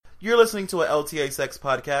You're listening to a LTA Sex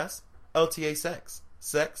podcast. LTA Sex.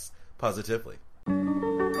 Sex positively.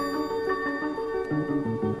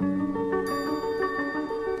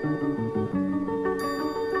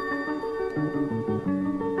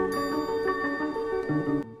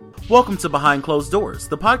 Welcome to Behind Closed Doors,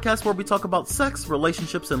 the podcast where we talk about sex,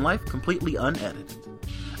 relationships, and life completely unedited.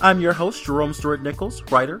 I'm your host, Jerome Stewart Nichols,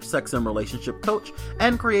 writer, sex and relationship coach,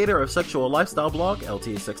 and creator of sexual lifestyle blog,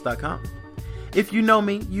 LTASex.com. If you know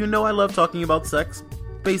me, you know I love talking about sex,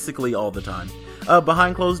 basically all the time.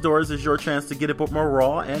 Behind Closed Doors is your chance to get a bit more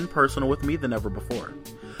raw and personal with me than ever before.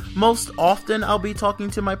 Most often, I'll be talking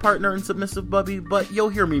to my partner and submissive bubby, but you'll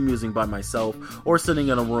hear me musing by myself or sitting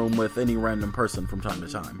in a room with any random person from time to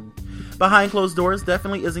time. Behind Closed Doors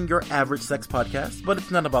definitely isn't your average sex podcast, but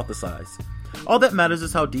it's not about the size. All that matters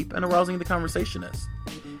is how deep and arousing the conversation is.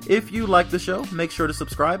 If you like the show, make sure to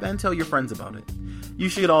subscribe and tell your friends about it. You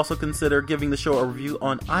should also consider giving the show a review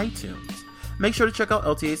on iTunes. Make sure to check out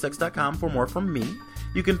LTASex.com for more from me.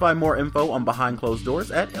 You can find more info on Behind Closed Doors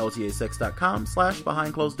at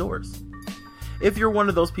LTASex.com/BehindClosedDoors. If you're one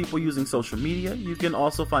of those people using social media, you can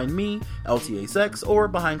also find me, LTA Sex, or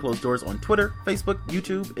Behind Closed Doors on Twitter, Facebook,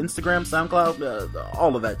 YouTube, Instagram, SoundCloud,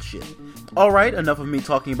 all of that shit. Alright, enough of me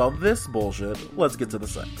talking about this bullshit. Let's get to the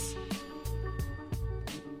sex.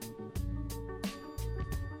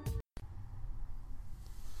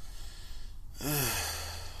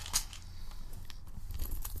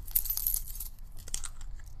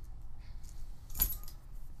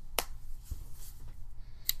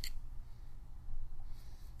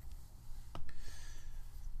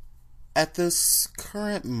 At this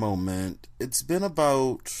current moment, it's been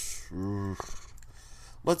about,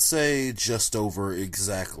 let's say, just over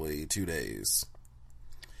exactly 2 days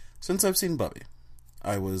since I've seen Bubby.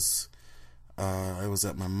 I was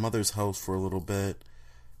at my mother's house for a little bit,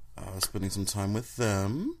 spending some time with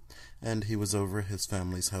them, and he was over at his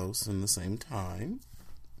family's house in the same time.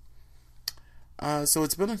 So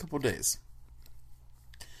it's been a couple days.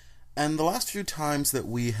 And the last few times that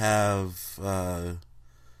we have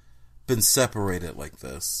been separated like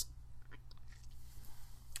this,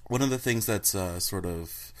 one of the things that's sort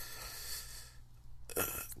of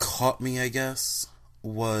caught me, I guess,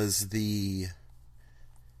 was the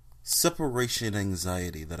separation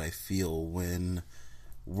anxiety that I feel when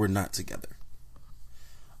we're not together.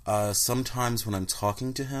 Sometimes when I'm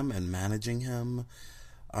talking to him and managing him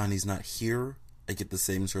and he's not here, I get the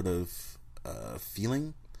same sort of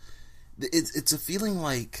feeling. It's a feeling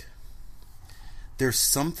like there's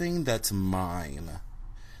something that's mine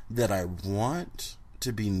that I want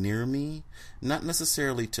to be near me, not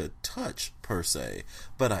necessarily to touch per se,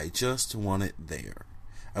 but I just want it there.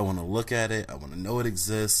 I want to look at it, I want to know it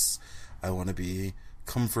exists, I want to be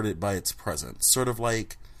comforted by its presence. Sort of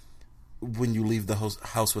like when you leave the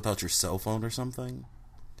house without your cell phone or something.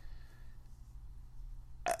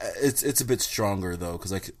 It's a bit stronger though,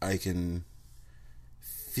 because I can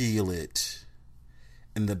feel it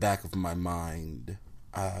in the back of my mind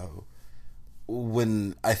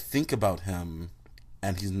when I think about him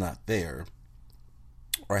and he's not there,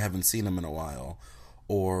 or I haven't seen him in a while,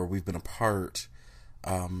 or we've been apart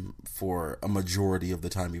for a majority of the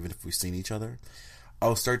time, even if we've seen each other.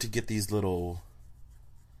 I'll start to get these little,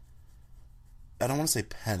 I don't want to say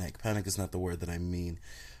panic is not the word that I mean,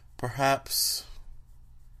 perhaps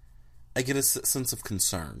I get a sense of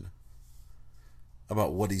concern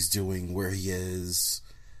about what he's doing, where he is,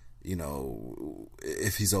 you know,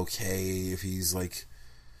 if he's okay, if he's like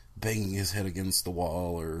banging his head against the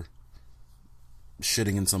wall or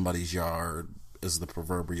shitting in somebody's yard as the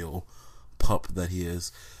proverbial pup that he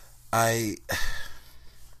is. I'm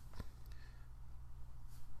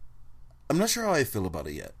not sure how I feel about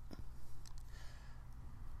it yet.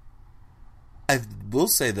 I will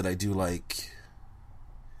say that I do like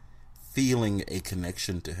feeling a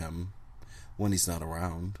connection to him when he's not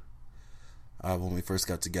around. When we first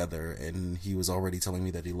got together and he was already telling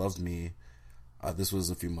me that he loved me, this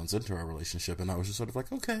was a few months into our relationship, and I was just sort of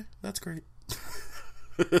like, okay, that's great.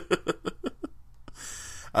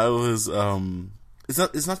 I was,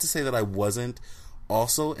 it's not to say that I wasn't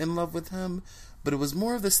also in love with him, but it was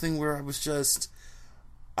more of this thing where I was just,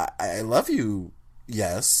 I love you,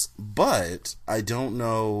 yes, but I don't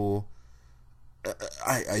know,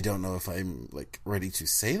 I don't know if I'm like ready to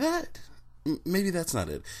say that. Maybe that's not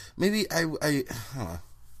it. Maybe I've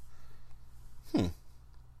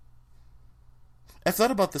thought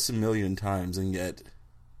about this a million times, and yet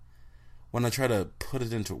when I try to put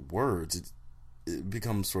it into words, it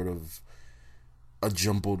becomes sort of a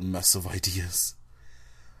jumbled mess of ideas.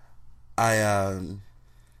 I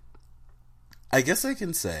guess I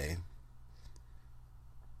can say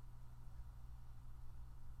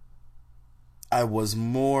I was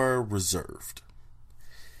more reserved.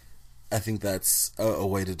 I think that's a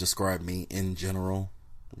way to describe me in general.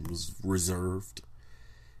 I was reserved.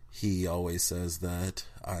 He always says that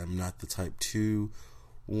I'm not the type to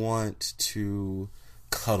want to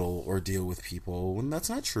cuddle or deal with people, when that's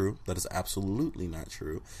not true. That is absolutely not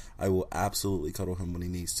true. I will absolutely cuddle him when he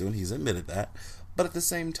needs to, and he's admitted that. But at the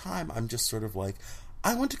same time, I'm just sort of like,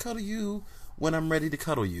 I want to cuddle you when I'm ready to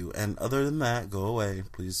cuddle you, and other than that, go away.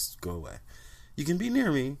 Please go away. You can be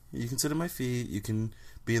near me, you can sit at my feet, you can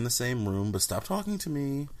be in the same room, but stop talking to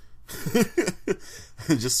me.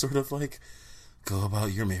 Just sort of like, go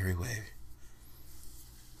about your merry way.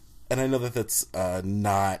 And I know that that's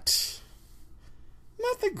not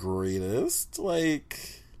the greatest.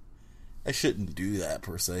 Like, I shouldn't do that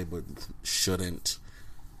per se, but shouldn't.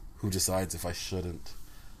 Who decides if I shouldn't?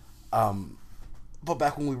 But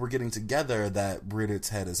back when we were getting together, that reared its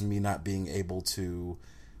head as me not being able to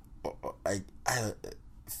I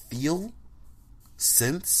feel,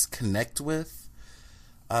 sense, connect with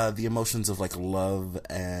the emotions of like love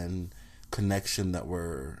and connection that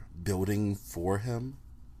we're building for him.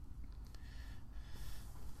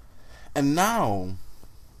 And now,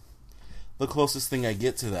 the closest thing I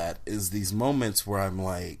get to that is these moments where I'm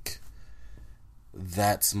like,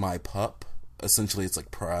 that's my pup. Essentially, it's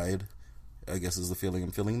like pride, I guess is the feeling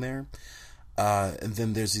I'm feeling there. And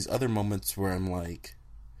then there's these other moments where I'm like,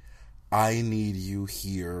 I need you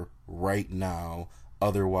here right now.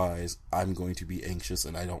 Otherwise, I'm going to be anxious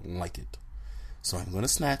and I don't like it. So I'm going to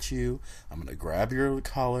snatch you, I'm going to grab your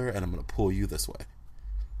collar, and I'm going to pull you this way.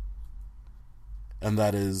 And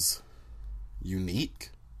that is unique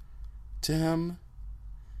to him.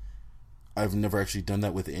 I've never actually done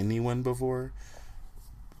that with anyone before.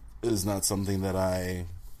 It is not something that I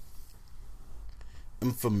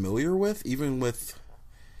am familiar with. Even with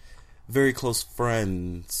very close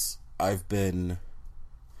friends, I've been,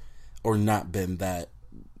 or not been, that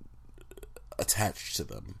attached to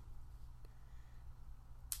them.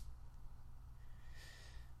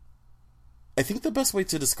 I think the best way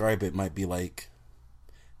to describe it might be like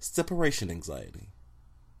separation anxiety.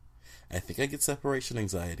 I think I get separation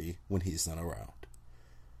anxiety when he's not around.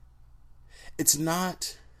 It's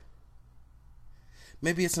not,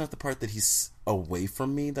 maybe it's not the part that he's away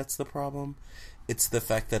from me that's the problem. It's the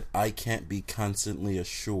fact that I can't be constantly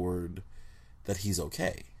assured that he's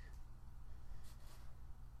okay.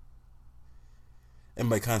 And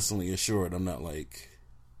by constantly assured, I'm not like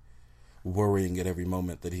worrying at every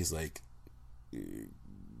moment that he's like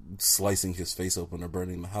slicing his face open or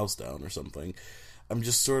burning the house down or something. I'm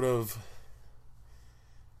just sort of,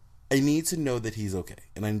 I need to know that he's okay,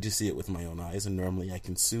 and I need to see it with my own eyes, and normally I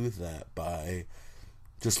can soothe that by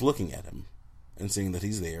just looking at him and seeing that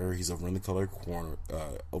he's there. He's over in the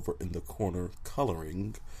corner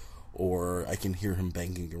coloring, or I can hear him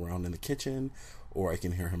banging around in the kitchen, or I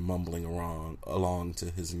can hear him mumbling along to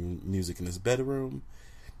his music in his bedroom.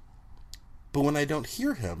 But when I don't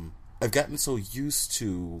hear him, I've gotten so used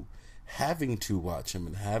to having to watch him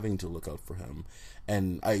and having to look out for him,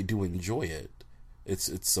 and I do enjoy it.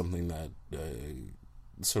 It's something that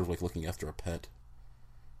sort of like looking after a pet,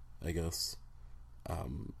 I guess.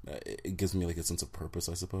 It gives me like a sense of purpose,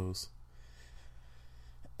 I suppose.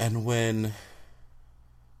 And when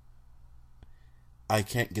I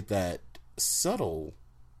can't get that subtle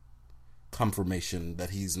confirmation that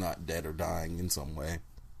he's not dead or dying in some way,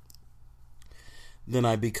 then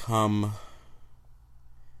I become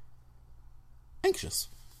anxious.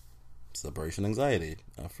 Separation anxiety,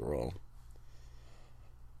 after all.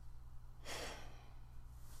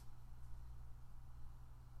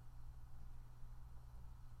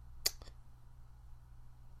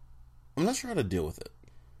 I'm not sure how to deal with it.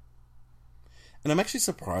 And I'm actually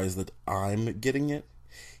surprised that I'm getting it.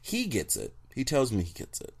 He gets it. He tells me he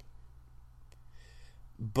gets it.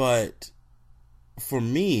 But for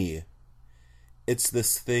me, it's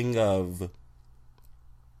this thing of,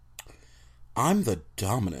 I'm the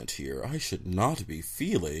dominant here. I should not be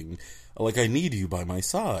feeling like I need you by my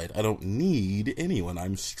side. I don't need anyone.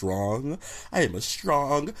 I'm strong. I am a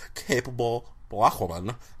strong, capable Black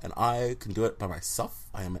woman, and I can do it by myself.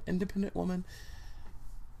 I am an independent woman,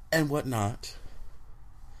 and whatnot.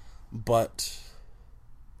 But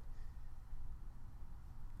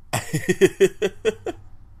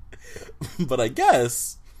but I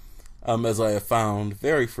guess, as I have found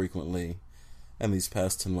very frequently in these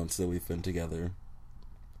past 10 months that we've been together,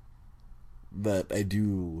 that I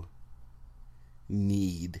do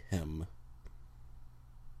need him.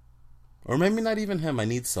 Or maybe not even him. I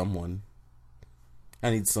need someone. I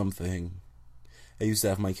need something. I used to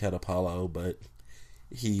have my cat Apollo, but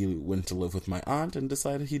he went to live with my aunt and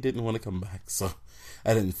decided he didn't want to come back, so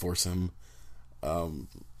I didn't force him.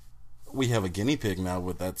 We have a guinea pig now,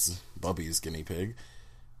 but that's Bubby's guinea pig.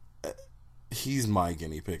 He's my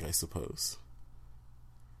guinea pig, I suppose.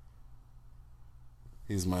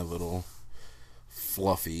 He's my little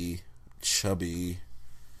fluffy, chubby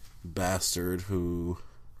bastard who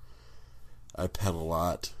I pet a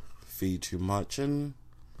lot, feed too much, and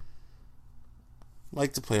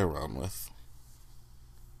like to play around with.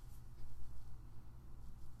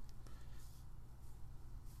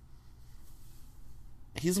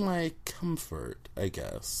 He's my comfort, I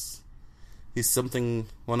guess. He's something,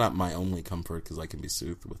 well, not my only comfort, because I can be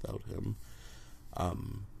soothed without him.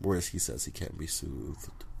 Whereas he says he can't be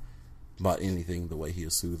soothed by anything the way he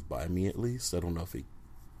is soothed by me, at least. I don't know if he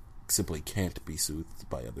simply can't be soothed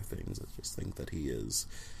by other things. I just think that he is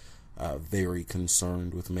very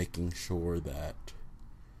concerned with making sure that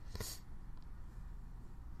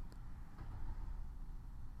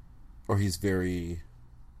or he's very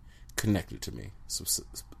connected to me,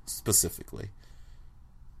 specifically.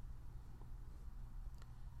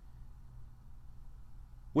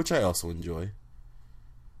 Which I also enjoy.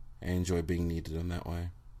 I enjoy being needed in that way.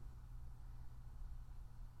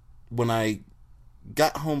 When I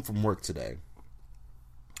got home from work today,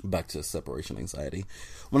 back to separation anxiety.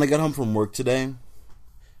 When I got home from work today,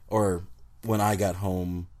 or when I got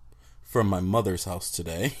home from my mother's house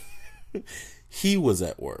today, he was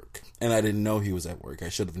at work. And I didn't know he was at work. I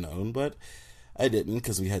should have known, but I didn't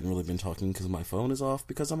because we hadn't really been talking because my phone is off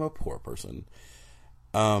because I'm a poor person.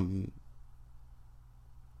 And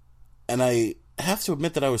I have to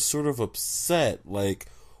admit that I was sort of upset. Like,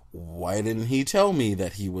 why didn't he tell me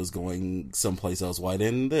that he was going someplace else? Why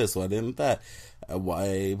didn't this? Why didn't that?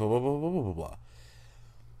 Why blah, blah, blah, blah, blah, blah.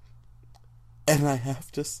 And I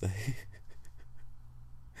have to say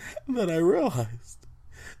that I realized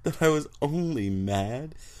that I was only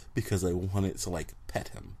mad because I wanted to, like, pet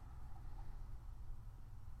him.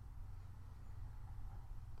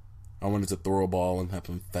 I wanted to throw a ball and have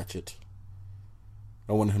him fetch it.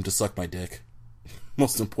 I wanted him to suck my dick.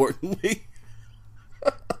 Most importantly.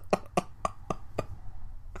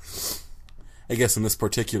 I guess in this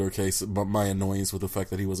particular case, my annoyance with the fact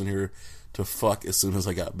that he wasn't here to fuck as soon as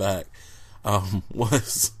I got back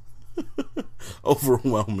was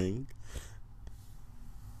overwhelming.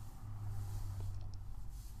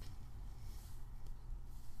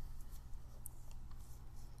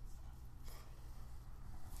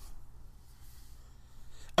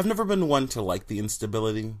 I've never been one to like the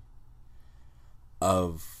instability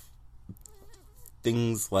of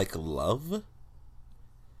things like love.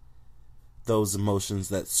 Those emotions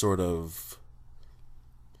that sort of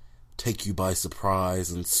take you by surprise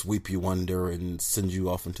and sweep you under and send you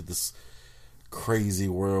off into this crazy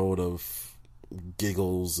world of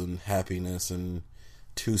giggles and happiness and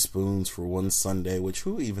 2 spoons for one Sunday, which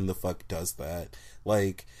who even the fuck does that?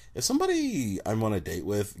 Like, if somebody I'm on a date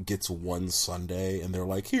with gets one Sunday and they're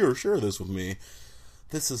like, here, share this with me,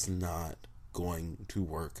 this is not going to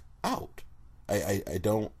work out. I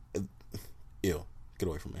don't... Ew. Get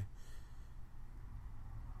away from me.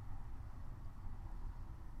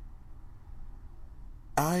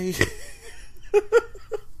 I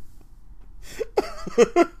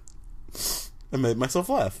made myself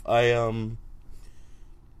laugh. I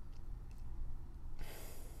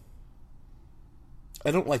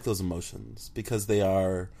don't like those emotions because they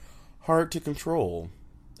are hard to control,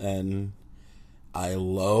 and I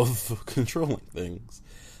love controlling things,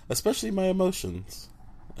 especially my emotions.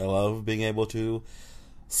 I love being able to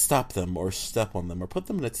stop them or step on them or put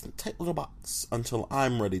them in a tight little box until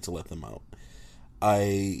I'm ready to let them out.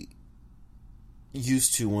 I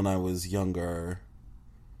used to, when I was younger,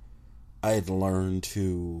 I had learned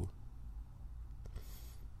to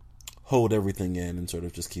hold everything in and sort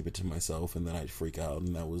of just keep it to myself, and then I'd freak out,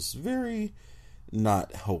 and that was very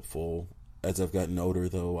not helpful. As I've gotten older,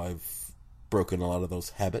 though, I've broken a lot of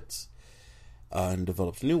those habits and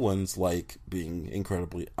developed new ones, like being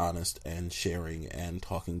incredibly honest and sharing and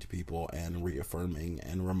talking to people and reaffirming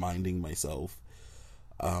and reminding myself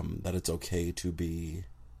that it's okay to be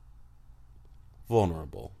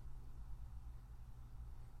vulnerable.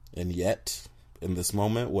 And yet, in this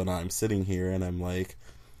moment, when I'm sitting here and I'm like,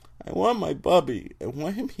 I want my Bubby, I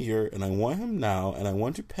want him here, and I want him now, and I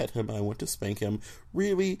want to pet him, and I want to spank him,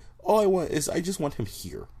 really, all I want is, I just want him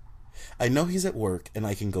here. I know he's at work, and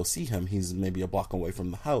I can go see him, he's maybe a block away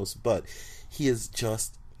from the house, but he is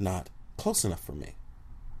just not close enough for me.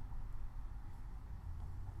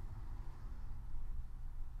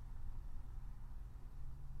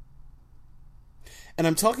 And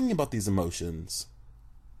I'm talking about these emotions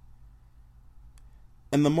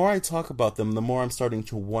And the more I talk about them, the more I'm starting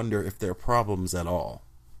to wonder if they're problems at all.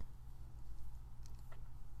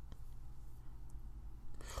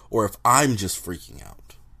 Or if I'm just freaking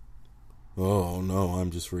out. Oh, no,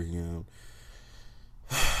 I'm just freaking out.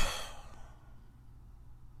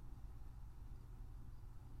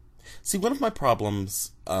 See, one of my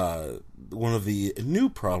problems, one of the new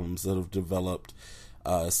problems that have developed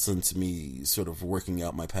since me sort of working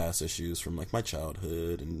out my past issues from like my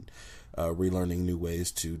childhood and relearning new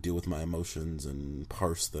ways to deal with my emotions and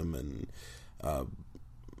parse them and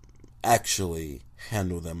actually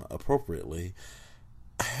handle them appropriately,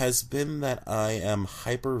 has been that I am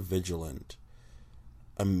hyper vigilant.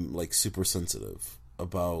 I'm like super sensitive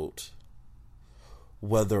about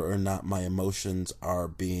whether or not my emotions are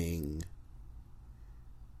being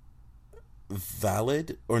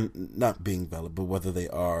valid, or not being valid, but whether they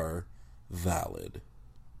are valid.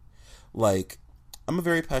 Like, I'm a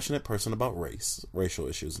very passionate person about racial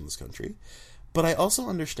issues in this country, but I also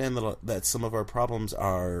understand that some of our problems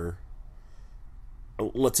are,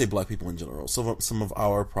 let's say black people in general, some of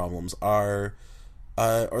our problems are,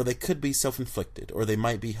 or they could be self-inflicted, or they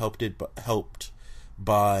might be helped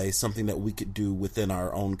by something that we could do within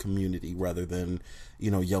our own community rather than,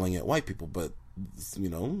 yelling at white people. But,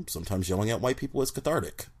 sometimes yelling at white people is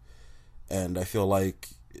cathartic. And I feel like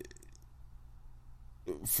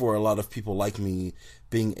for a lot of people like me,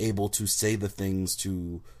 being able to say the things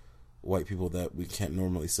to white people that we can't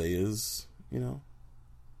normally say is,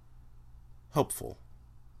 helpful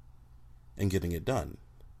in getting it done.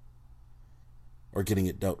 Or getting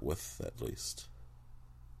it dealt with, at least.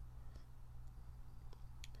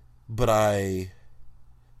 But I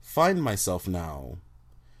find myself now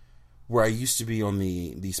where I used to be on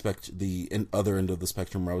the other end of the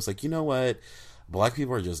spectrum, where I was like, you know what? Black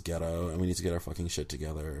people are just ghetto, and we need to get our fucking shit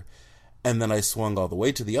together. And then I swung all the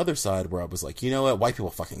way to the other side, where I was like, you know what? White people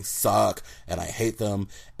fucking suck, and I hate them.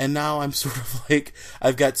 And now I'm sort of like,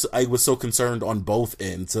 I was so concerned on both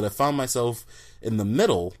ends that I found myself in the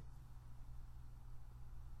middle.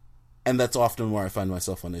 And that's often where I find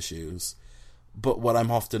myself on issues. But what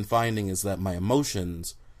I'm often finding is that my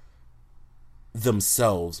emotions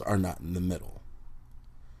themselves are not in the middle.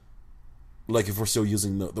 Like, if we're still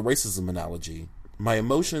using the racism analogy, my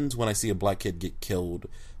emotions when I see a black kid get killed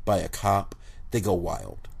by a cop, they go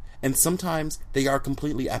wild. And sometimes they are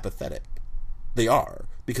completely apathetic. They are.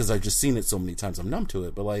 Because I've just seen it so many times, I'm numb to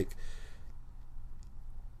it. But, like,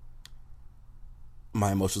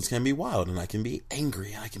 my emotions can be wild, and I can be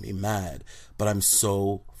angry, and I can be mad, but I'm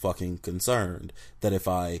so fucking concerned that if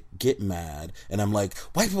I get mad, and I'm like,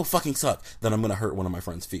 white people fucking suck, then I'm going to hurt one of my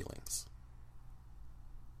friend's feelings.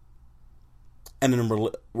 And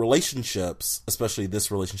in relationships, especially this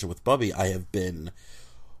relationship with Bubby, I have been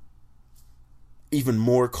even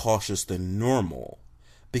more cautious than normal,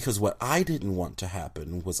 because what I didn't want to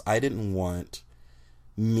happen was I didn't want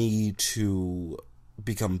me to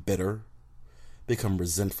become bitter, become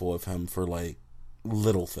resentful of him for like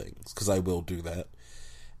little things, because I will do that,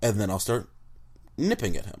 and then I'll start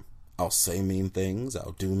nipping at him. I'll say mean things,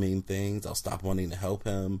 I'll do mean things, I'll stop wanting to help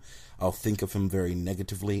him, I'll think of him very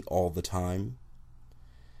negatively all the time,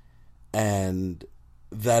 and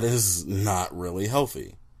that is not really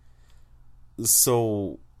healthy.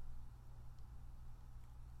 So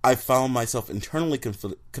I found myself internally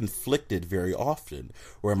conflicted very often,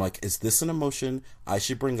 where I'm like, is this an emotion I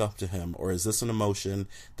should bring up to him, or is this an emotion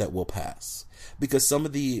that will pass? Because some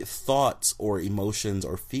of the thoughts or emotions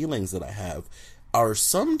or feelings that I have are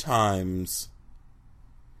sometimes,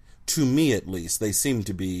 to me at least, they seem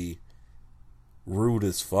to be rude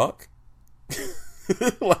as fuck.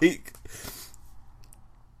 Like,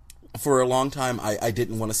 for a long time, I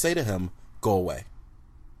didn't want to say to him, go away.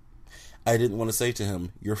 I didn't want to say to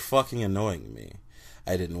him, you're fucking annoying me.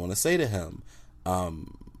 I didn't want to say to him,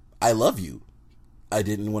 I love you. I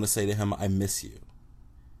didn't want to say to him, I miss you.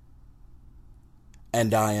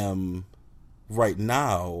 And I am, right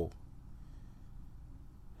now,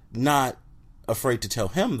 not afraid to tell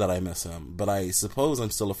him that I miss him, but I suppose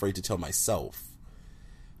I'm still afraid to tell myself,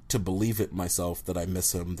 to believe it myself that I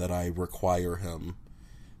miss him, that I require him,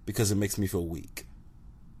 because it makes me feel weak.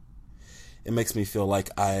 It makes me feel like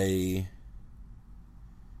I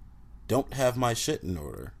don't have my shit in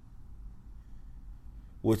order.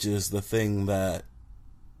 Which is the thing that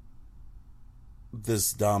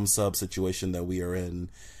this dom-sub situation that we are in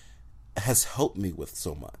has helped me with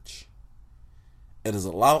so much. It has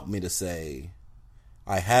allowed me to say,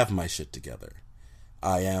 I have my shit together.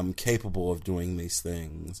 I am capable of doing these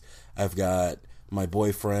things. I've got my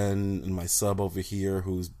boyfriend and my sub over here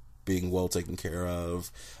who's being well taken care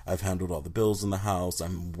of. I've handled all the bills in the house.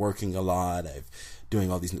 I'm working a lot. I've doing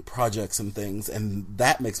all these new projects and things, and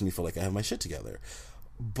that makes me feel like I have my shit together.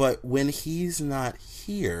 But when he's not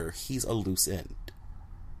here, he's a loose end.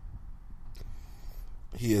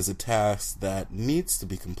 He is a task that needs to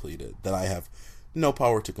be completed, that I have no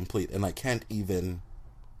power to complete, and I can't even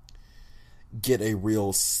get a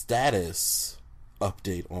real status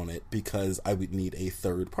update on it because I would need a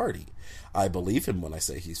third party. I believe him when I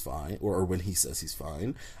say he's fine, or when he says he's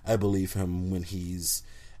fine. I believe him when he's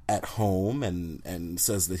at home and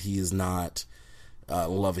says that he is not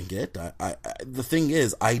loving it. The thing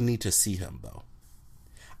is, I need to see him, though.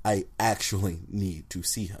 I actually need to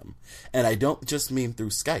see him. And I don't just mean through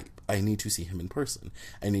Skype. I need to see him in person.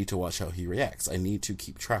 I need to watch how he reacts. I need to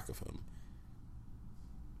keep track of him.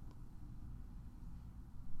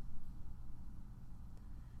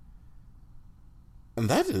 And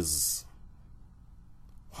that is...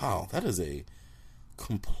 wow, that is a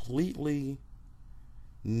completely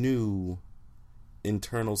new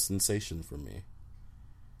internal sensation for me.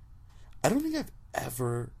 I don't think I've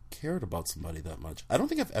ever cared about somebody that much. I don't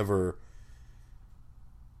think I've ever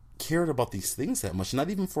cared about these things that much, not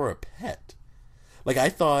even for a pet. Like,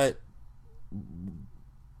 I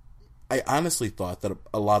honestly thought that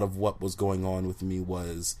a lot of what was going on with me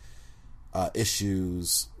was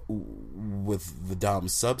issues with the Dom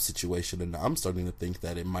sub situation, and I'm starting to think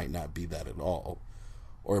that it might not be that at all,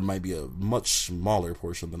 or it might be a much smaller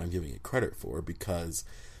portion than I'm giving it credit for, because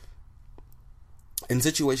in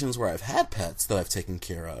situations where I've had pets that I've taken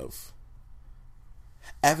care of,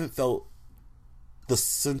 I haven't felt the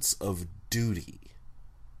sense of duty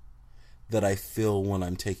that I feel when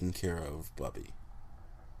I'm taking care of Bubby.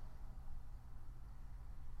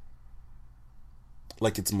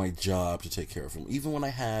 Like it's my job to take care of him. Even when I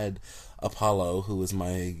had Apollo, who was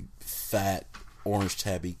my fat, orange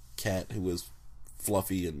tabby cat, who was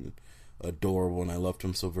fluffy and adorable, and I loved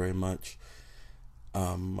him so very much.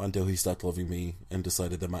 Until he stopped loving me and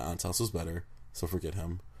decided that my aunt's house was better, so forget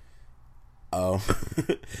him.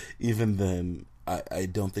 Even then, I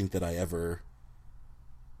don't think that I ever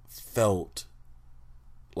felt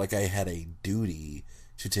like I had a duty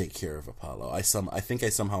to take care of Apollo. I think I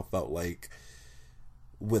somehow felt like,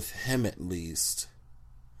 with him at least,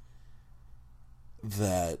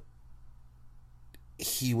 that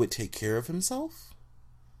he would take care of himself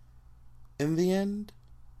in the end.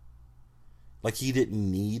 Like, he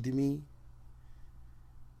didn't need me.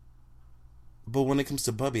 But when it comes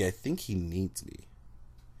to Bubby, I think he needs me.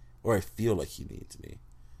 Or I feel like he needs me.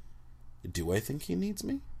 Do I think he needs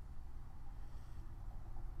me?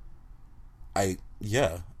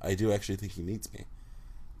 Yeah, I do actually think he needs me.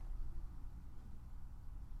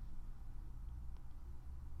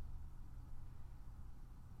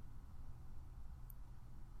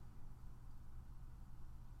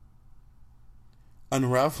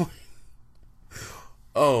 Unraveling?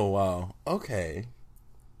 Oh, wow. Okay.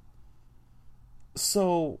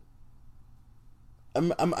 So,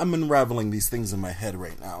 I'm unraveling these things in my head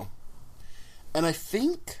right now. And I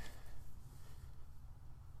think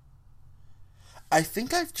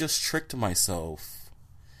I've just tricked myself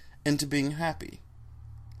into being happy.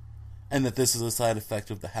 And that this is a side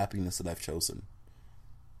effect of the happiness that I've chosen.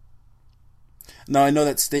 Now, I know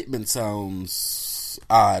that statement sounds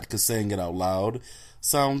odd, because saying it out loud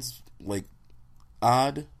sounds, like,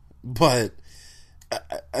 odd, but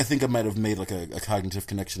I think I might have made, like, a cognitive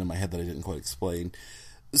connection in my head that I didn't quite explain.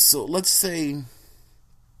 So, let's say...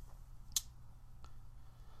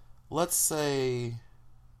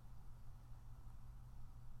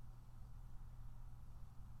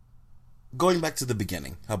 going back to the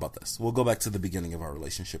beginning. How about this? We'll go back to the beginning of our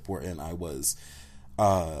relationship, wherein I was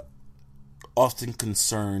often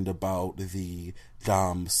concerned about the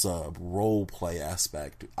Dom sub role play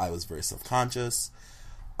aspect. I was very self-conscious.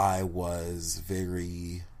 I was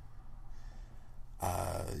very...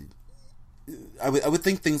 I would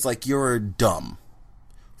think things like, you're dumb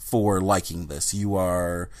for liking this. You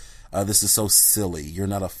are... this is so silly. You're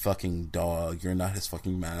not a fucking dog. You're not his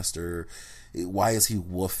fucking master. Why is he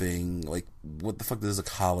woofing? Like, what the fuck does a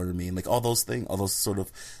collar mean? Like, all those things, all those sort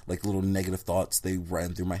of, like, little negative thoughts, they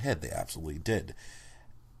ran through my head. They absolutely did.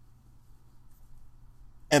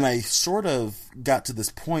 And I sort of got to this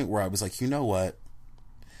point where I was like, you know what?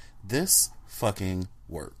 This fucking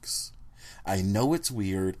works. I know it's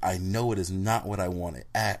weird. I know it is not what I wanted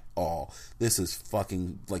at all. This is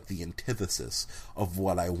fucking like the antithesis of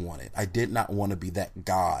what I wanted. I did not want to be that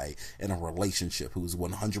guy in a relationship who's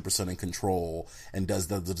 100% in control and does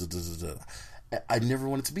the. I never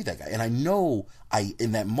wanted to be that guy. And I know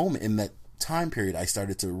in that moment, in that time period, I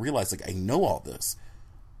started to realize, like, I know all this.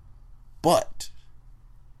 But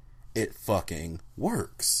it fucking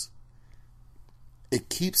works. it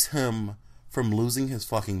keeps him from losing his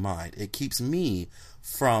fucking mind. It keeps me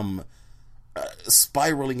from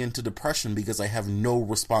spiraling into depression because I have no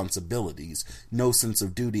responsibilities, no sense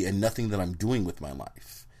of duty, and nothing that I'm doing with my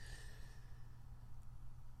life.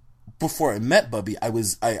 Before I met Bubby, I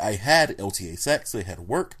had LTA sex, I had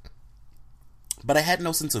work, but I had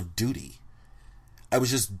no sense of duty. I was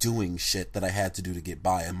just doing shit that I had to do to get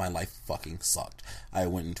by, and my life fucking sucked. I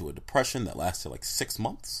went into a depression that lasted like 6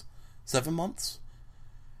 months, 7 months.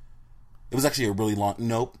 It was actually a really long...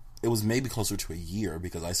 Nope. It was maybe closer to a year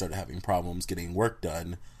because I started having problems getting work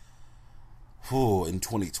done in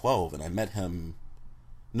 2012. And I met him...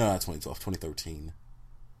 No, not 2012. 2013.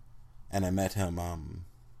 And I met him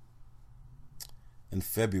in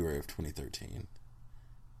February of 2013.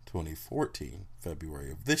 2014.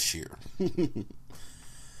 February of this year.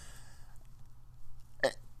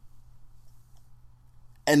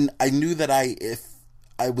 And I knew that if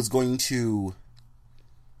I was going to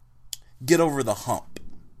get over the hump,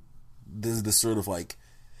 this sort of like,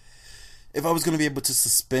 if I was going to be able to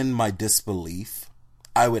suspend my disbelief,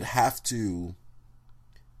 I would have to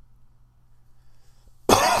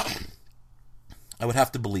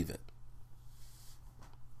believe it.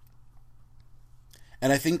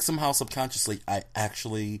 And I think somehow subconsciously I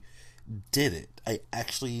actually did it. I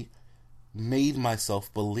actually made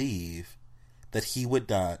myself believe that he would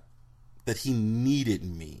not, that he needed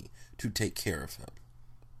me to take care of him.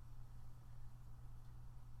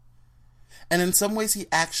 And in some ways, he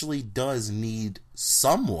actually does need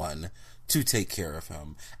someone to take care of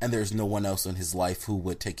him. And there's no one else in his life who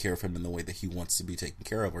would take care of him in the way that he wants to be taken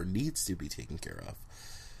care of or needs to be taken care of.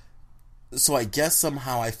 So I guess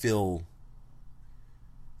somehow I feel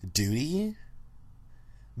duty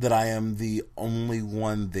that I am the only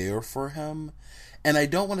one there for him. And I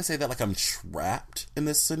don't want to say that like I'm trapped in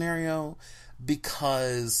this scenario,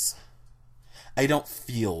 because I don't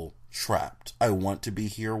feel trapped. I want to be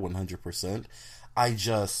here 100%. I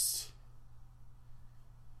just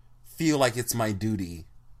feel like it's my duty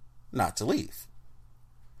not to leave.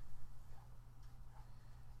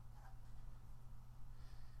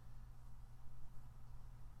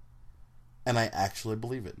 And I actually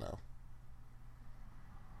believe it now.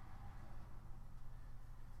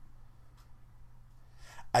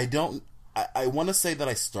 I want to say that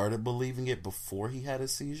I started believing it before he had a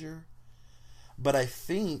seizure. But I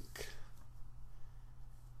think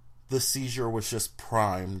the seizure was just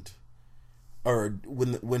primed, or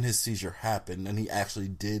when his seizure happened and he actually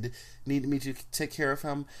did need me to take care of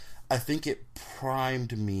him, I think it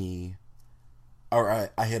primed me, or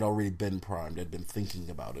I had already been primed. I'd been thinking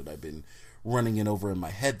about it. I'd been running it over in my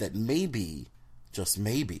head that maybe, just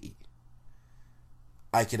maybe,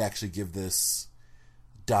 I could actually give this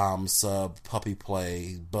dom sub puppy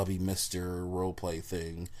play Bubby Mister role play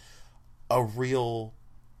thing a real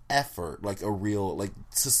effort, like a real, like,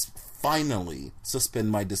 finally suspend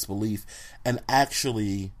my disbelief and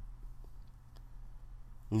actually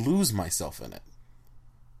lose myself in it.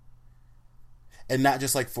 And not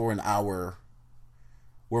just like for an hour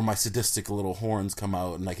where my sadistic little horns come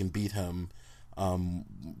out and I can beat him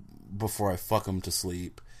before I fuck him to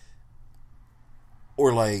sleep.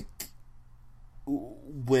 Or like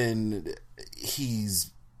when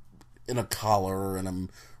he's in a collar and I'm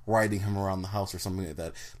riding him around the house or something like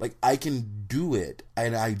that. Like, I can do it,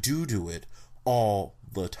 and I do it all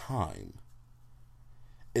the time.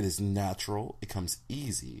 It is natural. It comes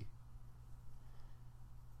easy.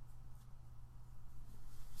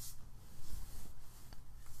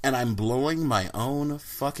 And I'm blowing my own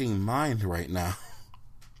fucking mind right now.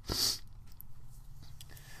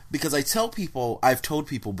 Because I've told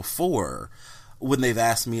people before, when they've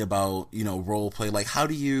asked me about, role play, like, how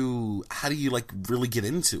do you like really get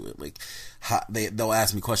into it? Like, they'll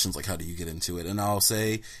ask me questions like, how do you get into it? And I'll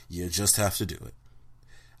say, you just have to do it.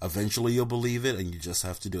 Eventually you'll believe it, and you just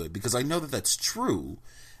have to do it. Because I know that that's true,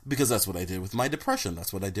 because that's what I did with my depression.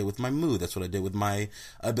 That's what I did with my mood. That's what I did with my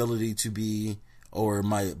ability to be, or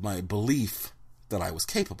my belief that I was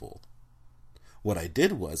capable. What I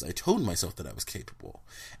did was, I told myself that I was capable.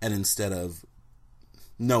 And instead of,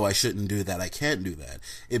 no, I shouldn't do that, I can't do that,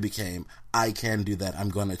 it became, I can do that, I'm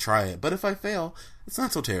going to try it. But if I fail, it's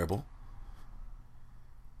not so terrible.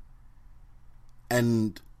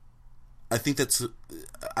 And I think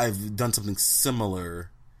I've done something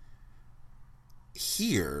similar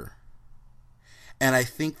here. And I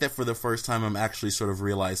think that for the first time, I'm actually sort of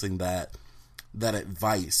realizing that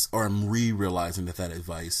advice, or I'm re-realizing that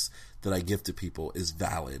advice that I give to people is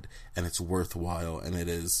valid, and it's worthwhile, and it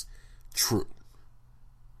is true.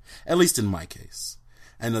 At least in my case.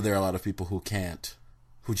 I know there are a lot of people who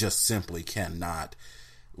just simply cannot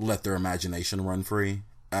let their imagination run free.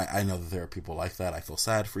 I know that there are people like that. I feel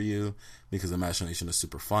sad for you because imagination is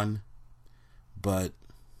super fun. But,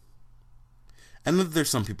 and then there's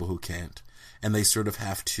some people who can't. And they sort of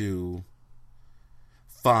have to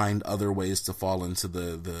find other ways to fall into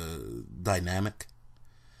the dynamic.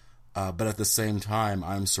 But at the same time,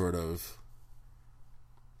 I'm sort of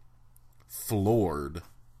floored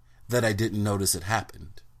that I didn't notice it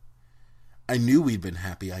happened. I knew we'd been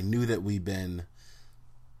happy. I knew that we'd been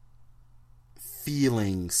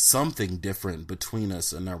feeling something different between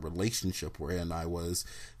us in our relationship, wherein I was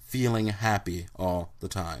feeling happy all the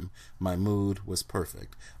time. My mood was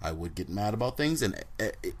perfect. I would get mad about things, and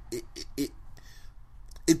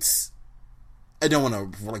it's... I don't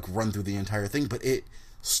want to like run through the entire thing, but it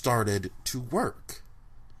started to work.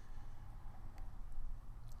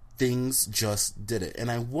 Things just did it. And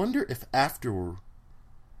I wonder if after...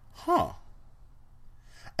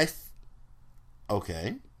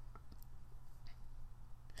 Okay.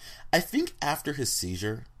 I think after his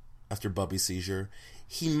seizure, after Bubby's seizure,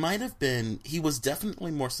 he was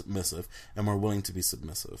definitely more submissive and more willing to be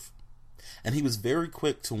submissive. And he was very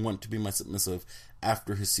quick to want to be my submissive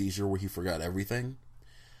after his seizure where he forgot everything.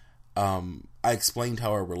 I explained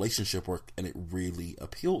how our relationship worked and it really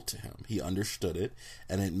appealed to him. He understood it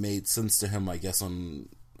and it made sense to him, I guess, on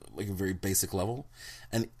like a very basic level.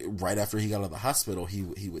 And right after he got out of the hospital, he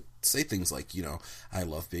would say things like, you know, I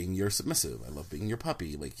love being your submissive. I love being your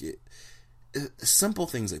puppy. Like simple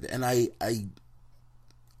things like that. And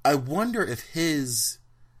I wonder if his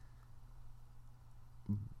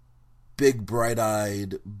big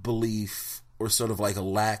bright-eyed belief or sort of like a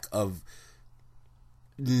lack of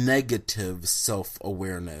negative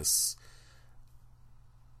self-awareness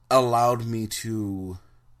allowed me to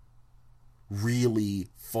really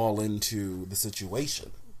fall into the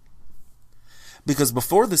situation. Because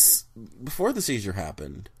before the seizure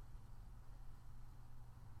happened,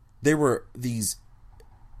 there were these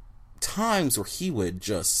times where he would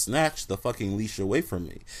just snatch the fucking leash away from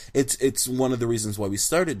me. It's one of the reasons why we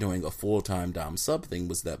started doing a full-time dom sub thing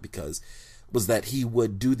was that he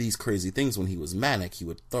would do these crazy things when he was manic. He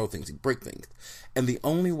would throw things, he'd break things. And the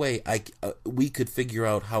only way we could figure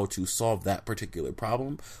out how to solve that particular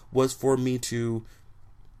problem was for me to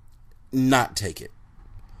not take it.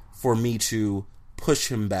 For me to push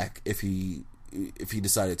him back if he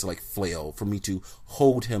decided to like flail, for me to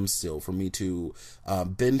hold him still, for me to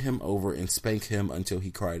bend him over and spank him until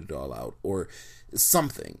he cried it all out, or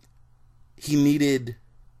something. He needed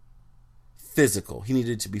physical. He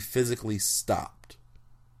needed to be physically stopped.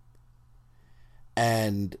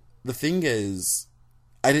 And the thing is,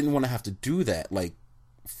 I didn't want to have to do that like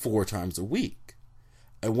 4 times a week.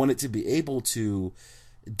 I wanted to be able to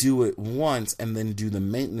do it once and then do the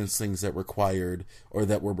maintenance things that were required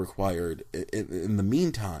in the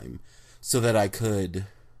meantime so that I could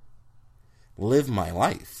live my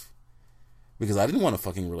life. Because I didn't want a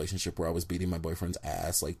fucking relationship where I was beating my boyfriend's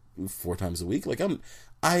ass like 4 times a week. Like don't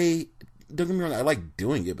get me wrong, I like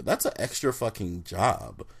doing it, but that's an extra fucking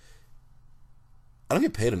job. I don't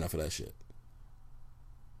get paid enough for that shit.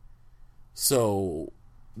 So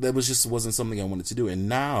that wasn't something I wanted to do. And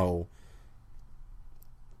now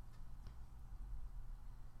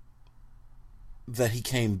that he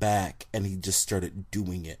came back and he just started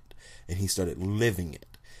doing it and he started living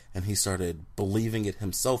it and he started believing it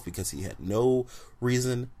himself because he had no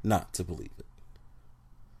reason not to believe it.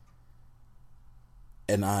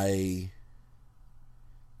 And I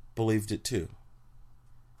believed it too.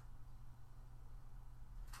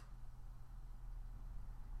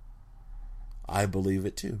 I believe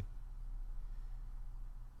it too.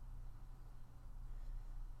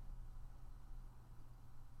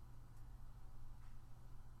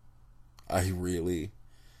 I really,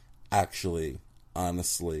 actually,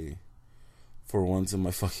 honestly, for once in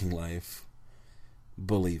my fucking life,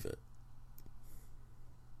 believe it.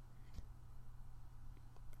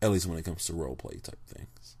 At least when it comes to roleplay type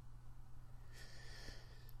things.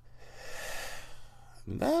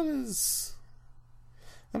 That is...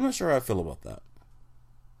 I'm not sure how I feel about that.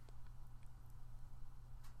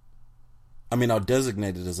 I mean, I'll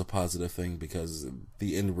designate it as a positive thing because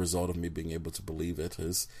the end result of me being able to believe it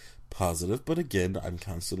is positive. But again, I'm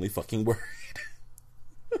constantly fucking worried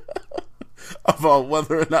about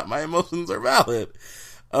whether or not my emotions are valid.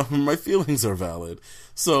 My feelings are valid.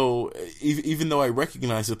 So even though I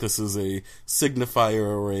recognize that this is a signifier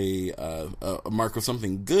or a mark of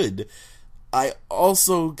something good, I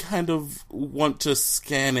also kind of want to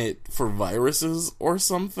scan it for viruses or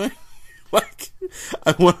something. Like,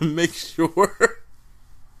 I want to make sure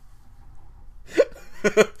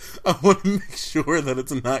I want to make sure that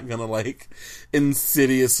it's not gonna, like,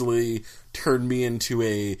 insidiously turn me into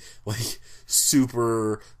a, like,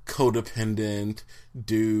 super codependent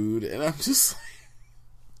dude. And I'm just like,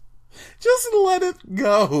 just let it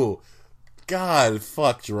go. God,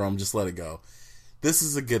 fuck, Jerome, just let it go. This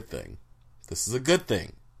is a good thing. This is a good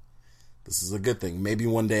thing. This is a good thing. Maybe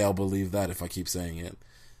one day I'll believe that if I keep saying it.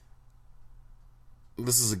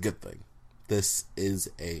 This is a good thing. This is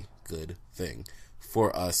a good thing.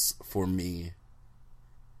 For us, for me.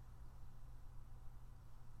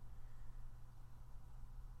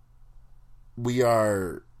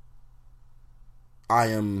 I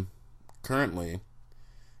am currently,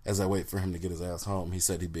 as I wait for him to get his ass home, he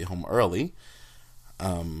said he'd be home early.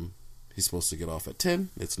 He's supposed to get off at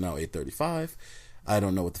 10. It's now 8:35. I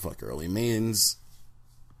don't know what the fuck early means,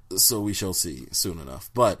 so we shall see soon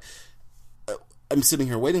enough. But I'm sitting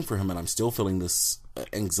here waiting for him, and I'm still feeling this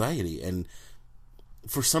anxiety. And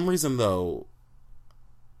for some reason, though,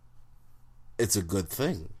 it's a good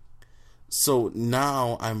thing. So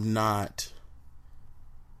now I'm not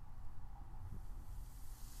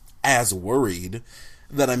as worried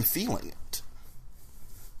that I'm feeling it.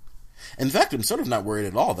 In fact, I'm sort of not worried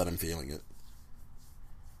at all that I'm feeling it.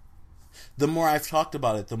 The more I've talked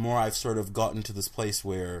about it, the more I've sort of gotten to this place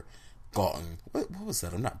where... What was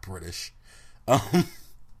that? I'm not British. I've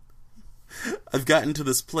gotten to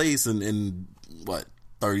this place in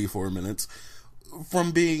 34 minutes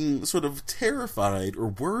from being sort of terrified or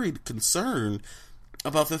worried, concerned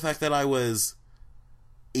about the fact that I was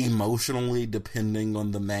emotionally depending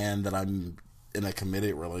on the man that I'm in a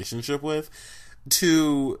committed relationship with,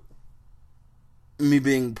 to me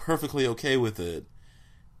being perfectly okay with it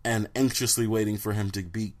and anxiously waiting for him to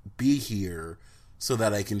be here so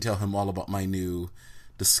that I can tell him all about my new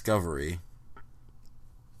discovery.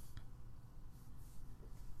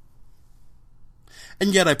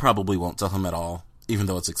 And yet I probably won't tell him at all, even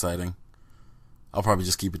though it's exciting. I'll probably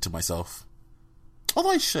just keep it to myself.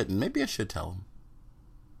 Although I shouldn't. Maybe I should tell him.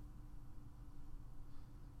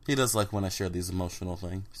 He does like when I share these emotional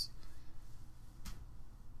things.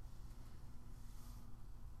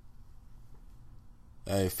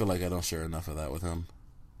 I feel like I don't share enough of that with him.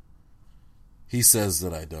 He says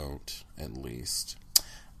that I don't, at least.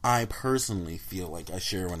 I personally feel like I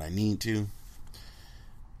share when I need to.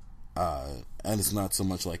 And it's not so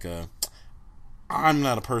much like I'm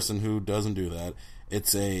not a person who doesn't do that.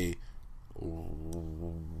 It's I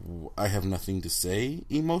have nothing to say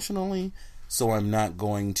emotionally, so I'm not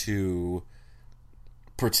going to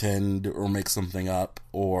pretend or make something up,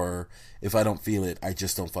 or if I don't feel it, I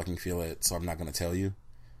just don't fucking feel it, so I'm not going to tell you.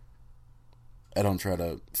 I don't try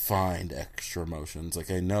to find extra emotions.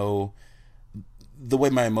 Like, I know the way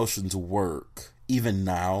my emotions work, even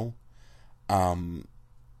now,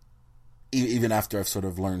 even after I've sort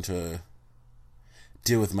of learned to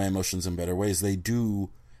deal with my emotions in better ways, they do,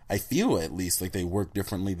 I feel at least, like they work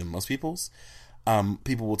differently than most people's.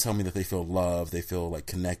 People will tell me that they feel loved, they feel like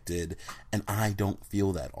connected, and I don't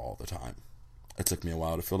feel that all the time. It took me a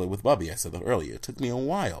while to feel it with Bubby. I said that earlier. It took me a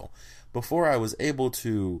while before I was able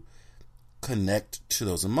to connect to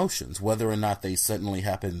those emotions, whether or not they suddenly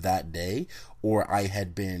happened that day, or I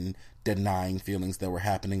had been denying feelings that were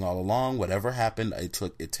happening all along. Whatever happened,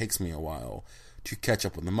 it takes me a while to catch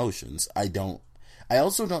up with emotions. I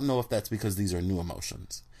also don't know if that's because these are new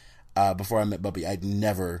emotions. Before I met Bubby, I'd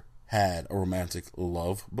never had a romantic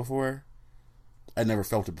love before. I'd never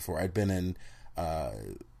felt it before. I'd been in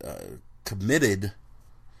committed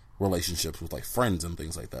relationships with like friends and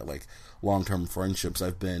things like that, like long-term friendships.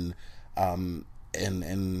 I've been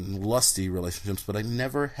in lusty relationships, but I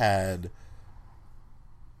never had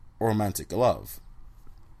romantic love.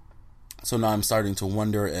 So now I'm starting to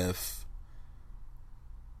wonder if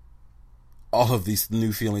all of these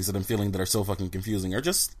new feelings that I'm feeling that are so fucking confusing are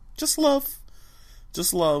just love.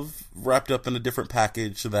 Just love wrapped up in a different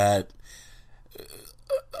package that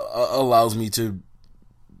allows me to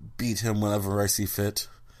beat him whenever I see fit.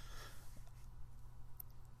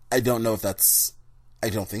 I don't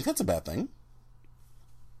think that's a bad thing,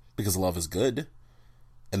 because love is good.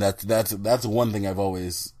 And that's one thing I've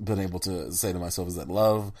always been able to say to myself, is that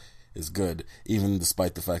love is good, even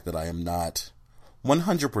despite the fact that I am not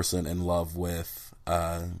 100% in love with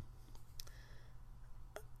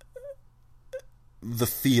the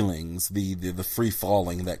feelings, the free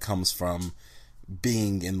falling that comes from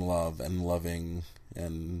being in love and loving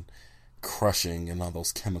and crushing and all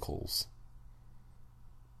those chemicals.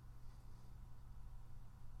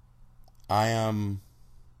 I am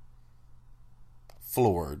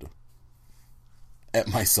floored at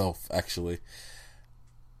myself, actually.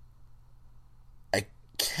 I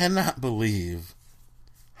cannot believe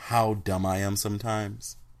how dumb I am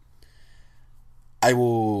sometimes. I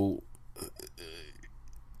will...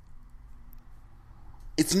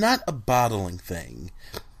 It's not a bottling thing.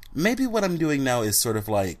 Maybe what I'm doing now is sort of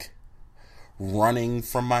like running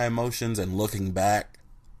from my emotions and looking back,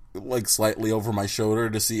 like slightly over my shoulder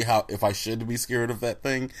to see if I should be scared of that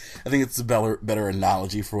thing. I think it's a better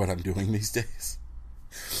analogy for what I'm doing these days.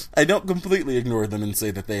 I don't completely ignore them and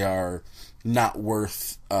say that they are not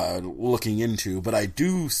worth looking into, but I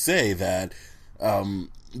do say that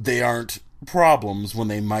they aren't problems when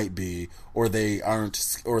they might be, or they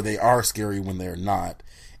are scary when they're not.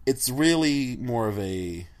 It's really more of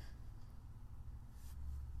a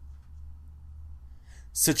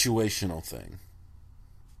situational thing.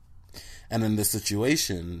 And in this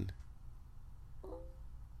situation,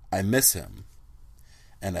 I miss him.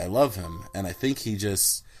 And I love him. And I think he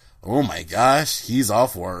just... Oh my gosh, he's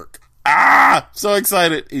off work. Ah! So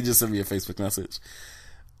excited. He just sent me a Facebook message.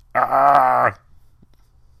 Ah!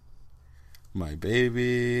 My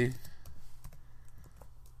baby.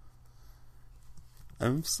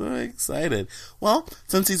 I'm so excited. Well,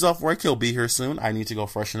 since he's off work, he'll be here soon. I need to go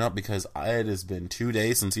freshen up because it has been 2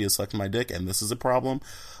 days since he has sucked my dick, and this is a problem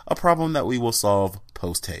that we will solve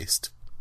post-haste.